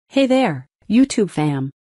Hey there, YouTube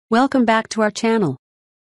fam. Welcome back to our channel.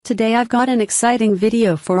 Today I've got an exciting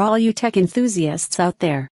video for all you tech enthusiasts out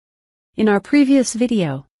there. In our previous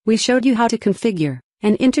video, we showed you how to configure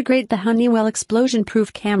and integrate the Honeywell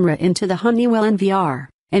Explosion-Proof Camera into the Honeywell NVR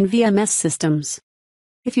and VMS systems.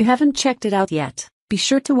 If you haven't checked it out yet, be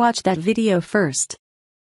sure to watch that video first.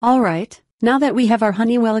 Alright, now that we have our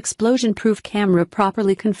Honeywell Explosion-Proof Camera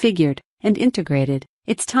properly configured and integrated,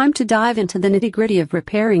 it's time to dive into the nitty-gritty of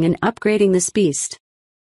repairing and upgrading this beast.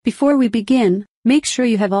 Before we begin, make sure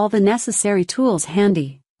you have all the necessary tools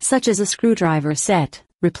handy, such as a screwdriver set,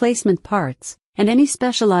 replacement parts, and any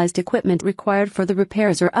specialized equipment required for the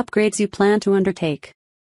repairs or upgrades you plan to undertake.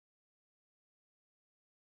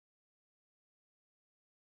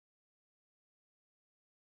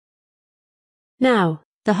 Now,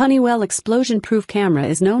 the Honeywell Explosion-Proof Camera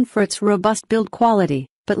is known for its robust build quality,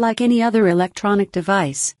 but like any other electronic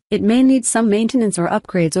device, it may need some maintenance or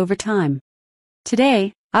upgrades over time.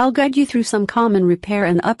 Today, I'll guide you through some common repair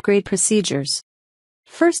and upgrade procedures.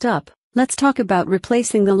 First up, let's talk about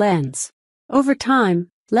replacing the lens. Over time,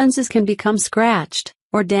 lenses can become scratched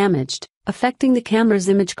or damaged, affecting the camera's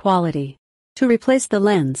image quality. To replace the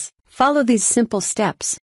lens, follow these simple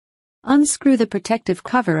steps. Unscrew the protective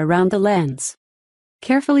cover around the lens.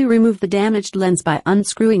 Carefully remove the damaged lens by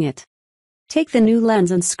unscrewing it. Take the new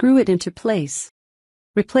lens and screw it into place.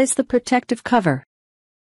 Replace the protective cover.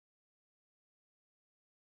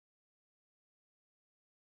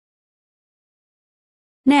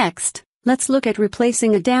 Next, let's look at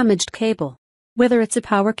replacing a damaged cable. Whether it's a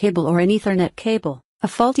power cable or an Ethernet cable, a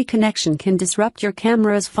faulty connection can disrupt your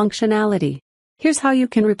camera's functionality. Here's how you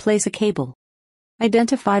can replace a cable.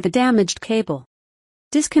 Identify the damaged cable.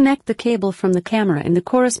 Disconnect the cable from the camera in the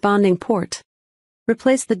corresponding port.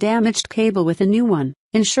 Replace the damaged cable with a new one,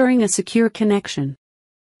 ensuring a secure connection.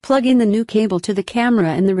 Plug in the new cable to the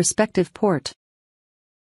camera in the respective port.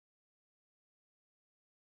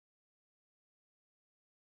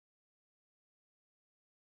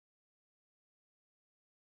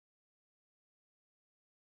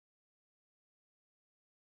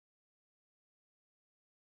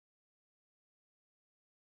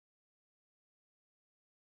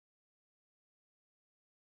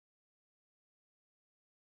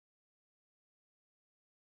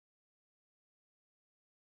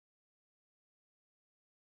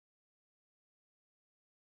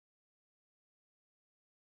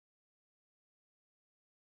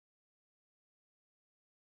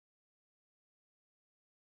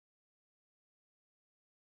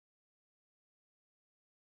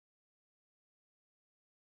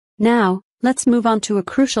 Now, let's move on to a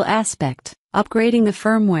crucial aspect, upgrading the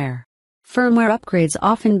firmware. Firmware upgrades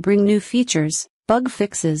often bring new features, bug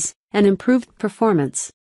fixes, and improved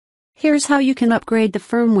performance. Here's how you can upgrade the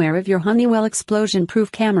firmware of your Honeywell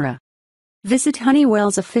Explosion-Proof Camera. Visit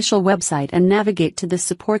Honeywell's official website and navigate to the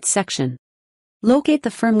support section. Locate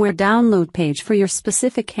the firmware download page for your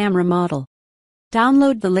specific camera model.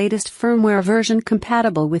 Download the latest firmware version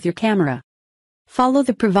compatible with your camera. Follow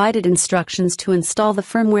the provided instructions to install the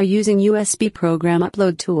firmware using USB program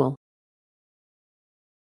upload tool.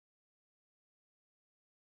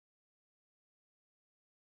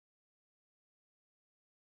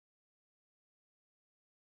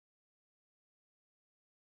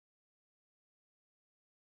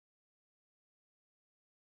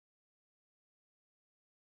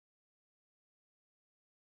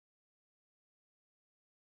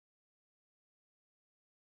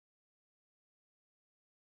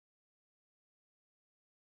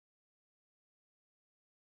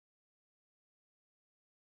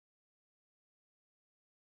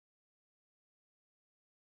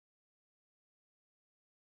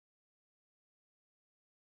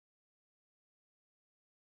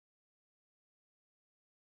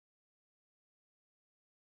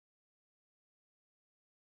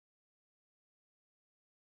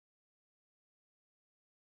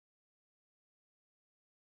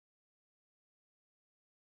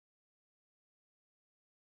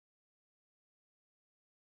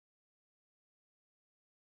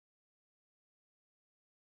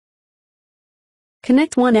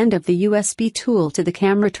 Connect one end of the USB tool to the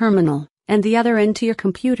camera terminal, and the other end to your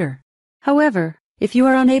computer. However, if you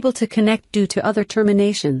are unable to connect due to other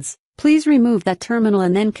terminations, please remove that terminal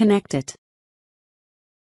and then connect it.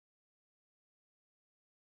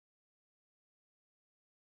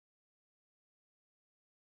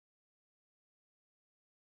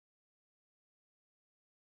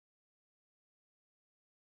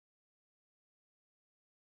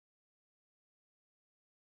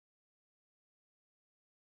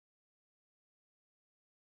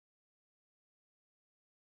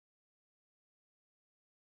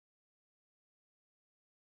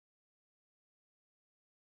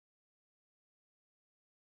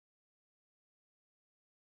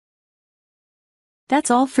 That's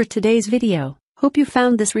all for today's video. Hope you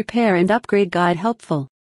found this repair and upgrade guide helpful.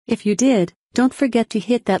 If you did, don't forget to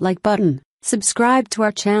hit that like button, subscribe to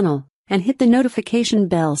our channel, and hit the notification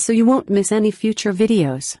bell so you won't miss any future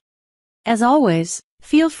videos. As always,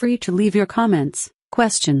 feel free to leave your comments,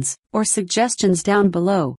 questions, or suggestions down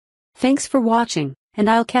below. Thanks for watching, and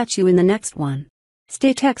I'll catch you in the next one.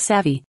 Stay tech savvy.